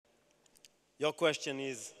Your question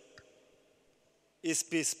is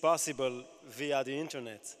peace possible via the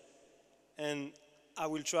internet? And I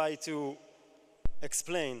will try to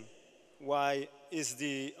explain why is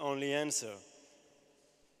the only answer.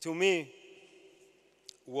 To me,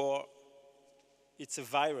 war, it's a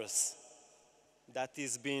virus that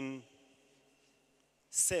is being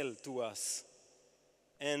sold to us.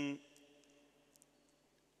 And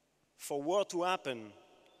for war to happen,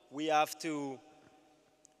 we have to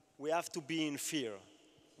be in fear.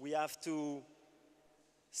 We have to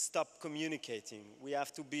stop communicating. We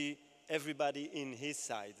have to be everybody in his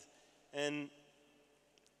side. And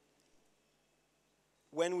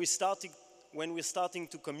when we're starting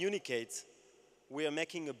to communicate, we are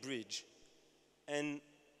making a bridge. And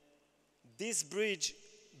this bridge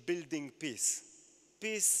building peace.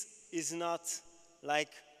 Peace is not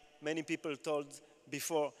like many people told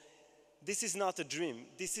before. This is not a dream.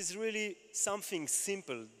 This is really something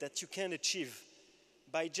simple that you can achieve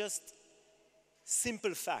by just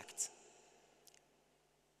simple fact.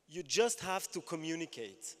 You just have to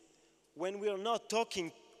communicate. When we are not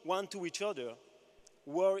talking one to each other,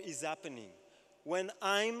 war is happening.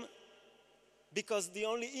 Because the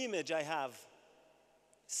only image I have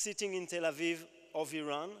sitting in Tel Aviv of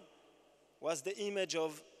Iran was the image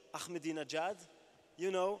of Ahmadinejad,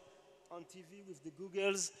 you know, on TV with the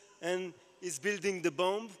Googles, and is building the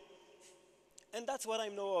bomb. And that's what I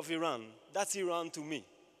know of Iran. That's Iran to me.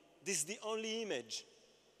 This is the only image.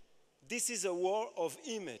 This is a war of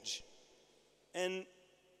image. And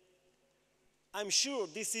I'm sure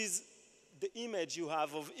this is the image you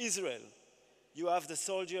have of Israel. You have the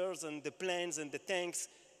soldiers and the planes and the tanks,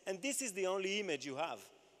 and this is the only image you have.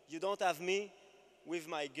 You don't have me with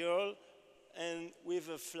my girl and with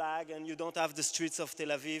a flag, and you don't have the streets of Tel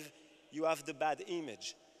Aviv. You have the bad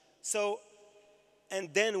image. So,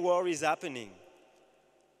 and then war is happening.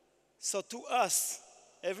 So to us,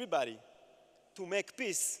 everybody, to make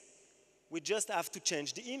peace, we just have to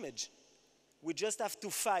change the image. We just have to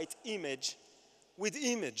fight image with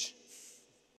image.